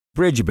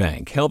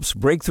Bridgebank helps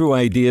breakthrough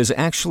ideas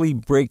actually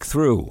break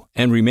through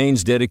and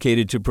remains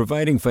dedicated to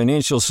providing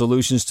financial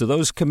solutions to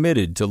those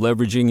committed to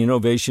leveraging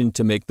innovation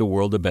to make the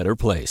world a better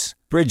place.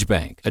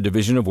 Bridgebank, a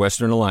division of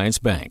Western Alliance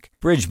Bank.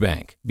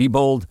 Bridgebank. Be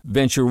bold,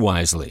 venture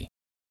wisely.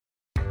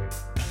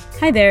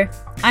 Hi there,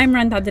 I'm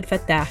Rand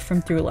Abdel-Fattah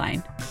from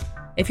Throughline.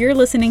 If you're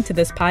listening to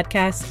this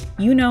podcast,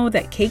 you know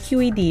that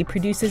KQED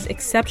produces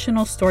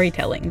exceptional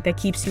storytelling that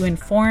keeps you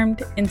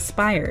informed,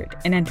 inspired,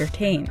 and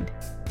entertained.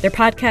 Their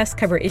podcasts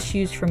cover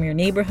issues from your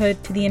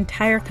neighborhood to the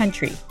entire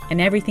country and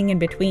everything in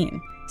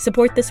between.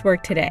 Support this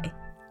work today.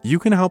 You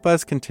can help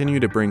us continue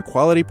to bring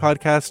quality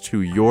podcasts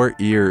to your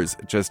ears.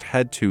 Just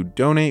head to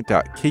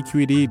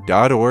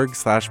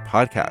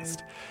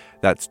donate.kqed.org/podcast.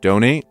 That's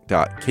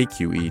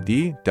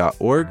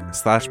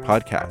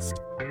donate.kqed.org/podcast.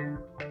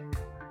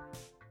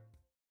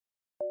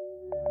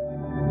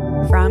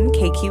 From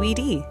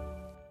KQED.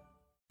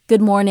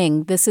 Good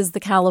morning. This is the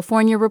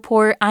California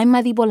Report. I'm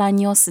Madi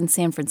Bolaños in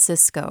San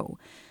Francisco.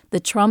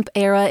 The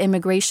Trump-era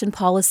immigration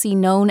policy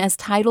known as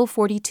Title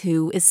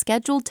 42 is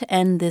scheduled to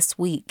end this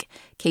week.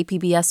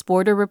 KPBS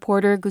border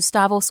reporter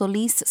Gustavo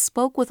Solis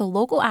spoke with a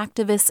local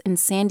activist in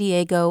San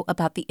Diego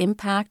about the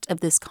impact of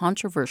this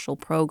controversial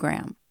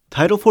program.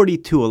 Title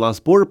 42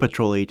 allows Border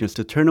Patrol agents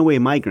to turn away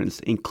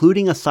migrants,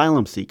 including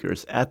asylum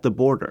seekers, at the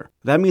border.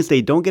 That means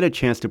they don't get a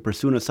chance to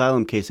pursue an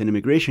asylum case in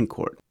immigration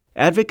court.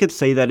 Advocates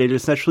say that it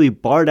essentially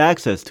barred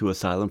access to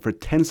asylum for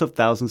tens of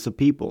thousands of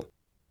people.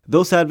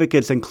 Those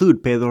advocates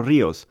include Pedro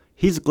Rios.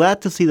 He's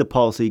glad to see the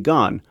policy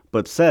gone,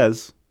 but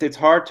says, it's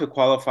hard to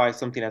qualify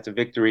something as a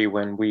victory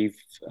when we've,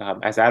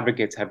 as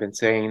advocates, have been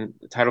saying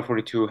Title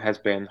 42 has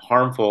been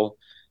harmful,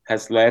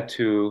 has led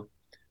to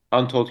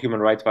untold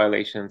human rights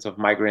violations of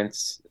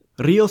migrants.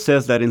 Rios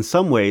says that in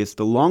some ways,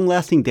 the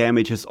long-lasting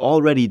damage is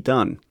already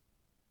done.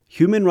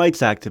 Human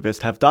rights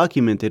activists have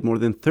documented more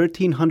than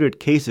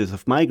 1,300 cases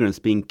of migrants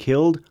being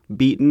killed,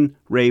 beaten,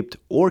 raped,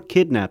 or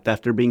kidnapped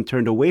after being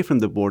turned away from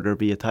the border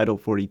via Title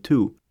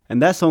 42.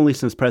 And that's only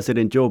since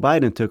President Joe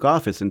Biden took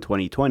office in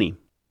 2020.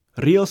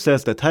 Rios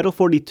says that Title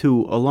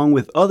 42, along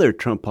with other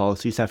Trump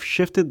policies, have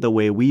shifted the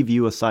way we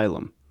view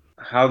asylum.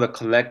 How the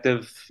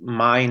collective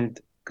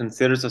mind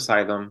considers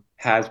asylum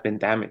has been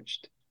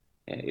damaged.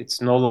 It's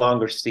no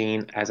longer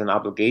seen as an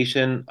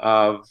obligation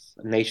of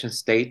nation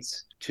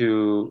states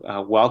to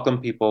welcome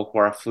people who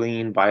are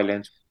fleeing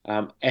violence.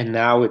 And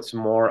now it's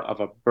more of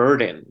a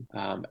burden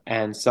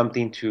and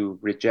something to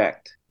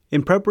reject.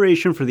 In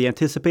preparation for the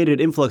anticipated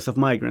influx of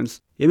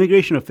migrants,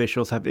 immigration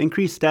officials have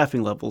increased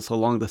staffing levels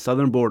along the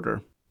southern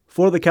border.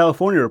 For the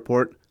California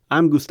Report,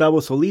 I'm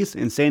Gustavo Solis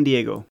in San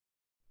Diego.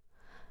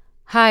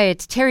 Hi,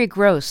 it's Terry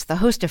Gross, the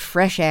host of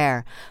Fresh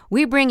Air.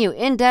 We bring you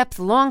in-depth,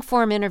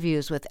 long-form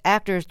interviews with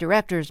actors,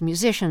 directors,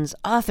 musicians,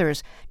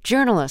 authors,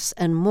 journalists,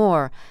 and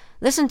more.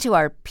 Listen to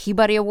our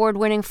Peabody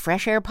Award-winning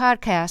Fresh Air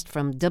podcast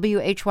from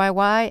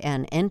WHYY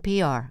and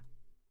NPR.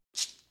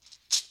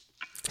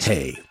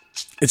 Hey,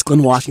 it's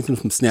Glenn Washington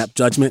from Snap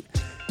Judgment.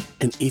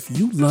 And if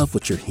you love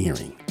what you're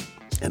hearing,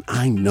 and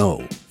I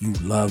know you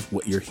love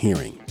what you're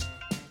hearing,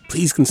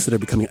 please consider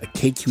becoming a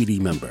KQED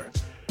member.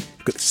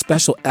 You get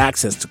special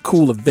access to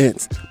cool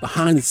events,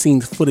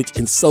 behind-the-scenes footage,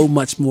 and so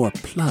much more.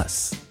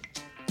 Plus,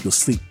 you'll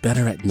sleep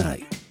better at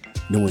night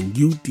knowing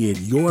you did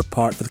your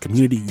part for the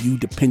community you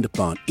depend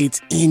upon. It's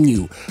in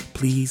you.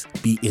 Please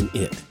be in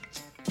it.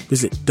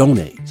 Visit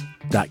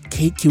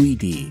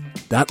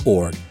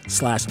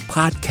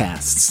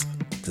donate.kqed.org/podcasts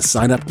to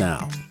sign up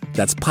now.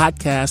 That's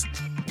podcast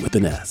with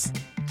an S.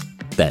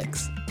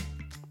 Thanks.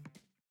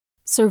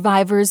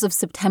 Survivors of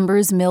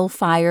September's Mill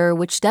Fire,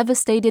 which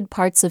devastated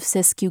parts of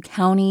Siskiyou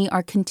County,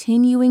 are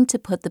continuing to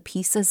put the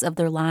pieces of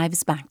their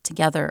lives back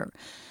together.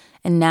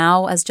 And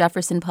now, as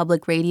Jefferson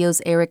Public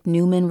Radio's Eric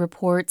Newman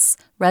reports,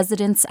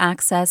 residents'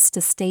 access to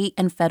state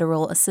and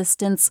federal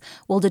assistance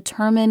will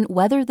determine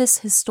whether this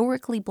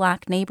historically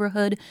Black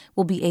neighborhood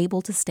will be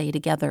able to stay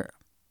together.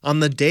 On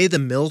the day the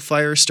mill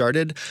fire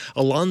started,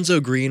 Alonzo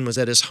Green was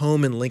at his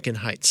home in Lincoln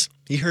Heights.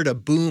 He heard a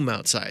boom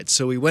outside,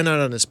 so he went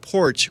out on his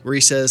porch where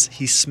he says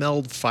he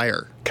smelled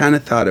fire. Kind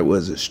of thought it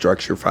was a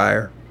structure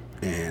fire,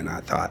 and I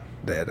thought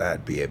that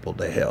I'd be able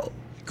to help.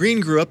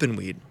 Green grew up in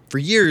Weed. For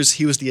years,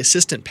 he was the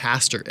assistant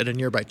pastor at a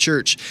nearby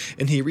church,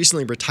 and he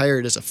recently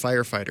retired as a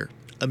firefighter.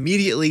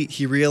 Immediately,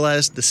 he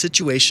realized the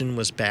situation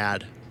was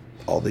bad.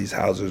 All these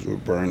houses were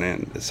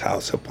burning. This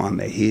house up on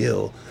the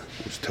hill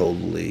was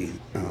totally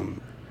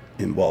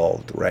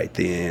involved right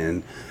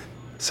then.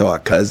 So a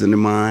cousin of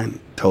mine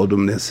told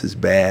him, this is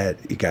bad.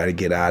 You got to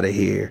get out of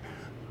here.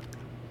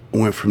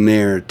 Went from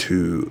there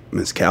to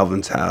Miss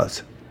Calvin's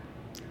house,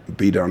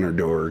 beat on her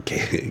door,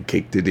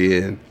 kicked it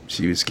in.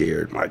 She was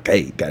scared. I'm like,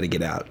 hey, got to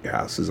get out. Your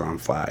house is on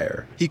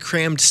fire. He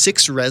crammed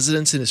 6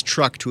 residents in his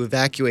truck to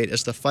evacuate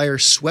as the fire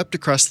swept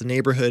across the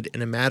neighborhood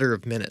in a matter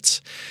of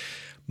minutes.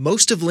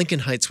 Most of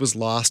Lincoln Heights was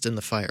lost in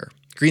the fire.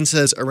 Green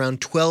says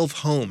around 12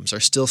 homes are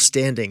still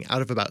standing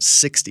out of about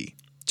 60.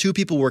 2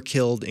 people were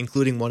killed,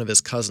 including one of his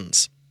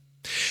cousins.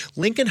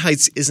 Lincoln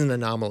Heights is an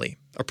anomaly,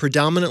 a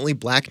predominantly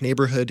Black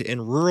neighborhood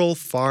in rural,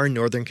 far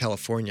northern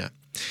California.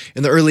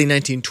 In the early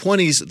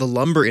 1920s, the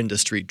lumber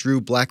industry drew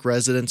black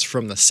residents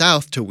from the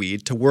South to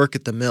Weed to work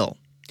at the mill.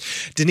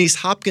 Denise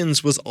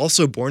Hopkins was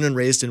also born and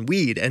raised in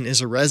Weed and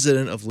is a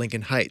resident of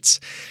Lincoln Heights.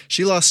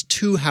 She lost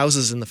 2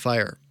 houses in the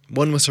fire.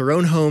 One was her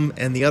own home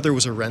and the other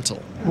was a rental.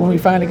 When we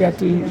finally got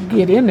to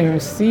get in there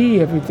and see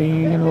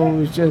everything, it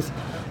was just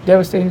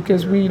devastating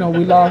because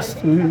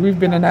we've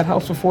been in that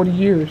house for 40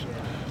 years.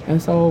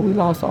 And so we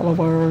lost all of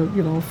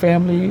our,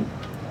 family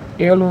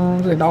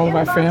heirlooms and all of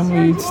our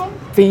family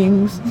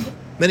things.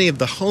 Many of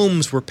the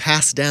homes were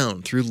passed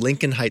down through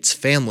Lincoln Heights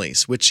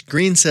families, which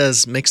Green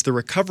says makes the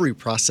recovery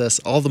process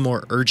all the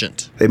more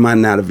urgent. They might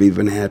not have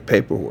even had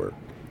paperwork.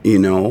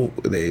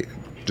 They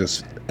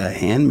just a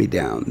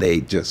hand-me-down.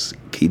 They just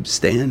keep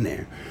staying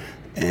there.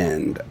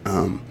 And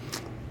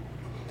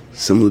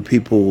some of the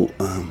people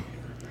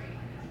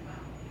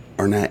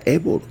are not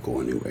able to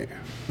go anywhere.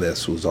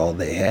 This was all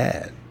they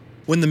had.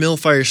 When the mill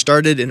fire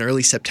started in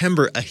early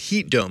September, a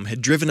heat dome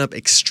had driven up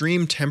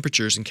extreme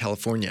temperatures in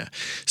California.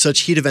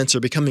 Such heat events are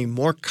becoming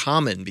more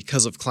common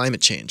because of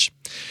climate change.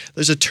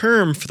 There's a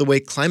term for the way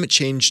climate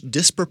change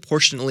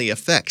disproportionately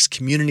affects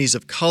communities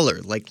of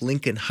color like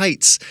Lincoln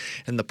Heights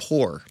and the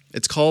poor.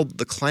 It's called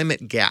the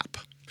climate gap.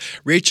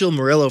 Rachel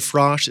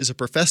Murillo-Frosch is a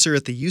professor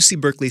at the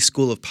UC Berkeley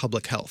School of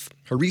Public Health.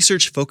 Her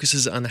research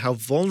focuses on how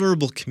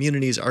vulnerable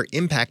communities are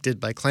impacted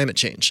by climate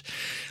change.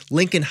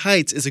 Lincoln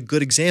Heights is a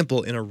good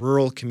example in a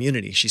rural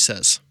community, she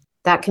says.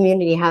 That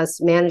community has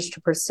managed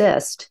to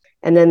persist,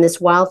 and then this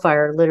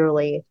wildfire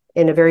literally,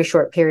 in a very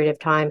short period of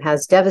time,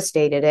 has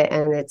devastated it,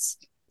 and its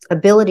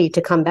ability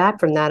to come back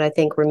from that, I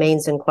think,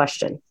 remains in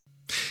question.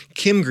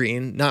 Kim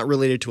Green, not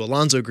related to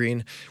Alonzo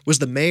Green, was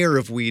the mayor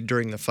of Weed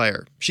during the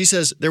fire. She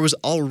says there was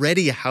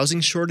already a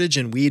housing shortage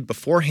in Weed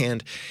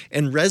beforehand,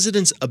 and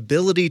residents'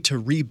 ability to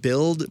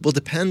rebuild will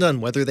depend on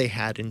whether they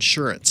had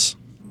insurance.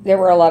 There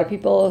were a lot of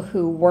people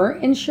who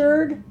weren't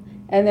insured,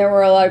 and there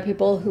were a lot of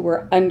people who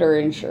were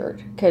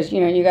underinsured. Because,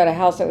 you got a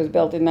house that was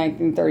built in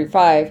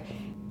 1935,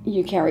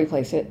 you can't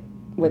replace it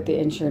with the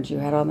insurance you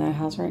had on that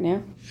house right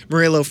now.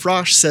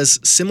 Murillo-Frosch says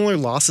similar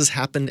losses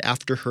happened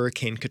after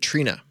Hurricane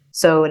Katrina.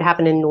 So it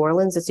happened in New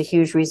Orleans. It's a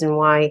huge reason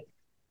why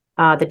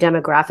the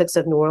demographics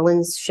of New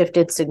Orleans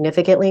shifted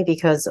significantly,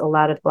 because a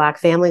lot of Black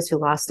families who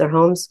lost their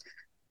homes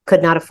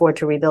could not afford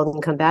to rebuild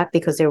and come back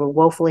because they were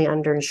woefully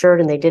underinsured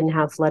and they didn't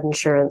have flood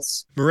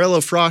insurance.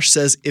 Murillo-Frosch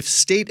says if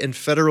state and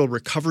federal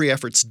recovery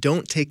efforts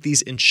don't take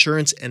these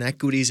insurance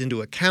inequities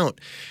into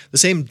account, the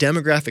same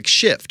demographic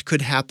shift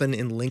could happen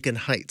in Lincoln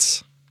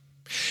Heights.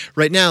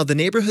 Right now, the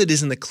neighborhood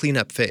is in the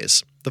cleanup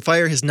phase. The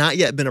fire has not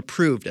yet been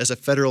approved as a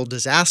federal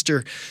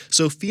disaster,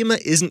 so FEMA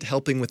isn't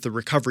helping with the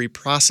recovery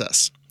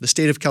process. The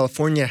state of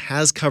California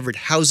has covered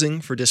housing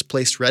for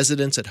displaced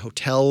residents at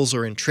hotels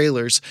or in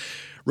trailers.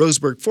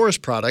 Roseburg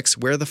Forest Products,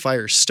 where the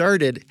fire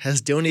started,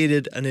 has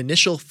donated an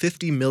initial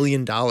 $50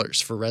 million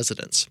for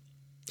residents.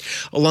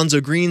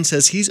 Alonzo Green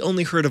says he's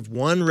only heard of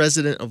one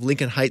resident of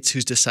Lincoln Heights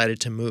who's decided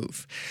to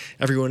move.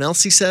 Everyone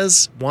else, he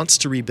says, wants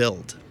to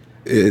rebuild.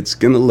 It's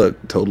going to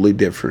look totally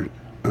different,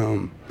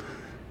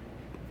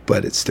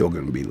 but it's still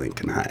going to be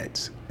Lincoln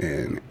Heights.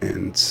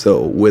 And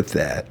so with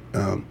that,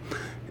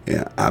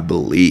 I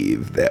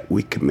believe that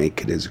we can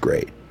make it as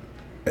great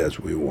as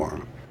we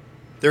want.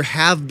 There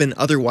have been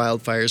other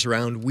wildfires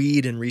around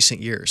Weed in recent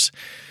years.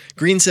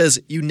 Green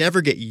says you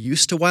never get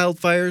used to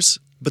wildfires,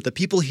 but the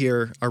people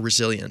here are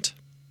resilient.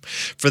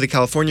 For the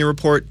California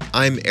Report,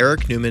 I'm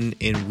Eric Newman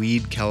in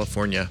Weed,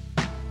 California.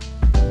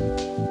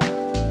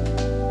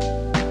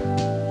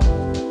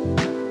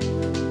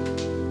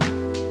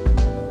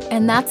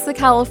 And that's the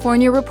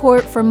California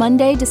Report for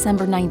Monday,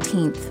 December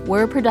 19th.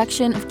 We're a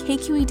production of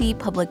KQED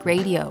Public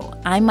Radio.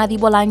 I'm Madi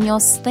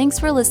Bolaños. Thanks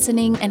for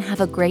listening and have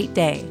a great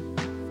day.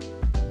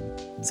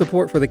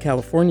 Support for the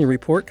California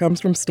Report comes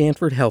from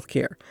Stanford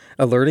Healthcare,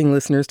 alerting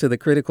listeners to the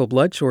critical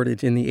blood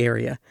shortage in the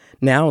area.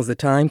 Now is the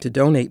time to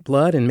donate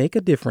blood and make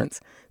a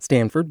difference.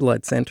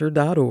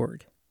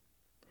 StanfordBloodCenter.org.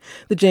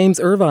 The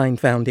James Irvine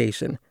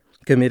Foundation,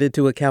 committed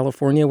to a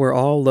California where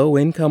all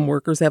low-income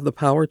workers have the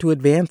power to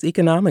advance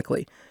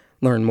economically.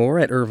 Learn more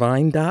at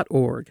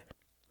irvine.org.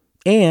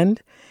 And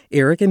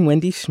Eric and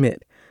Wendy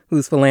Schmidt,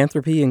 whose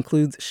philanthropy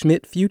includes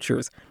Schmidt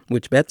Futures,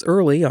 which bets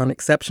early on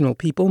exceptional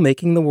people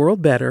making the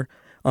world better,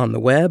 on the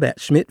web at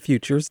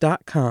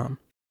schmidtfutures.com.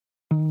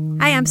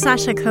 Hi, I'm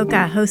Sasha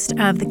Khokha, host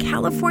of the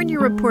California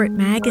Report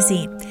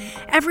magazine.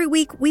 Every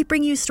week, we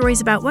bring you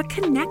stories about what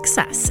connects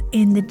us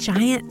in the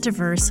giant,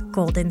 diverse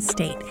Golden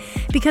State.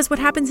 Because what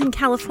happens in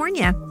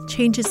California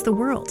changes the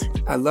world.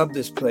 I love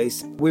this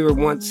place. We were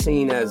once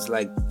seen as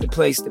like the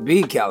place to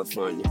be,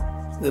 California.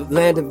 The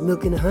land of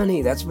milk and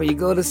honey. That's where you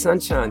go to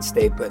Sunshine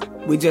State, but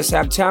we just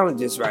have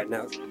challenges right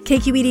now.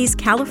 KQED's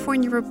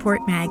California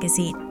Report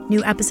magazine.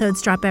 New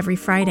episodes drop every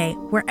Friday,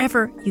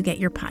 wherever you get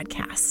your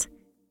podcasts.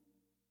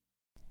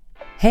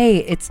 Hey,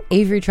 it's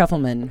Avery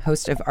Trufelman,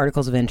 host of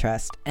Articles of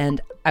Interest. And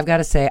I've got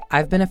to say,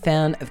 I've been a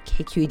fan of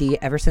KQED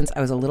ever since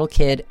I was a little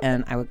kid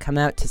and I would come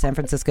out to San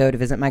Francisco to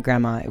visit my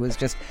grandma. It was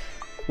just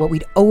What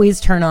we'd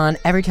always turn on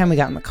every time we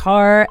got in the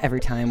car, every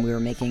time we were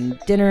making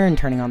dinner and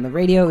turning on the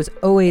radio, was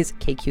always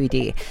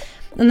KQED.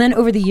 And then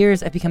over the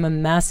years, I've become a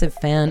massive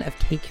fan of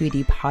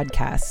KQED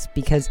podcasts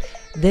because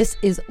this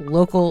is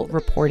local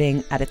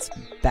reporting at its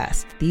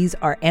best. These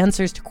are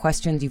answers to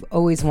questions you've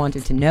always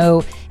wanted to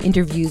know,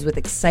 interviews with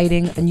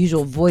exciting,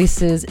 unusual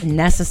voices,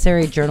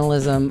 necessary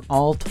journalism,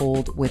 all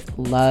told with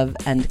love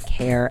and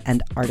care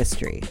and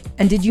artistry.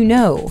 And did you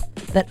know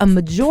that a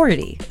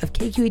majority of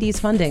KQED's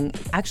funding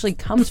actually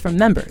comes from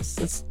members?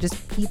 It's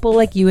just people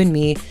like you and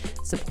me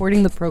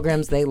supporting the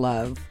programs they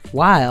love,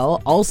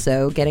 while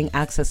also getting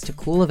access to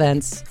cool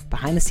events,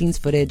 behind-the-scenes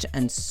footage,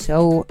 and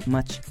so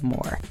much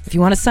more. If you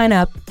want to sign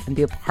up and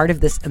be a part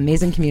of this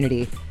amazing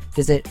community,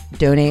 visit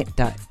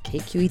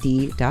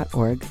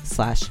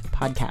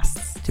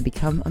donate.kqed.org/podcasts to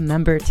become a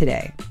member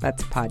today.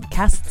 That's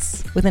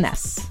podcasts with an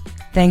S.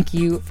 Thank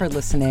you for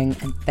listening,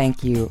 and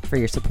thank you for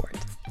your support.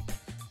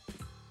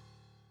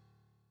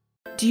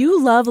 Do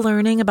you love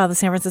learning about the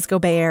San Francisco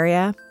Bay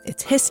Area?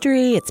 Its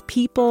history, its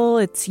people,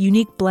 its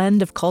unique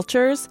blend of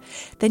cultures?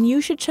 Then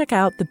you should check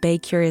out the Bay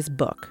Curious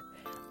book.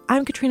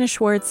 I'm Katrina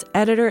Schwartz,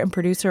 editor and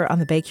producer on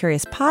the Bay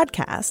Curious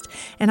podcast,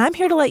 and I'm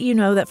here to let you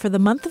know that for the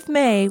month of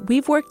May,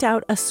 we've worked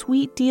out a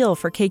sweet deal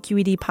for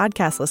KQED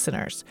podcast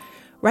listeners.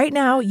 Right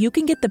now, you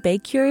can get the Bay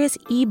Curious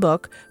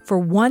ebook for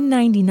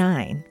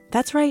 $1.99.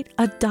 That's right,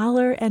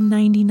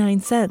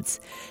 $1.99.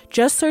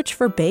 Just search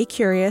for Bay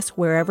Curious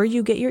wherever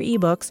you get your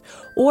ebooks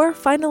or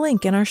find a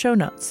link in our show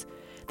notes.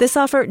 This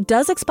offer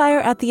does expire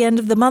at the end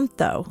of the month,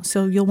 though,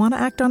 so you'll want to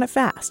act on it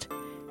fast.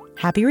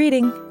 Happy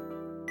reading!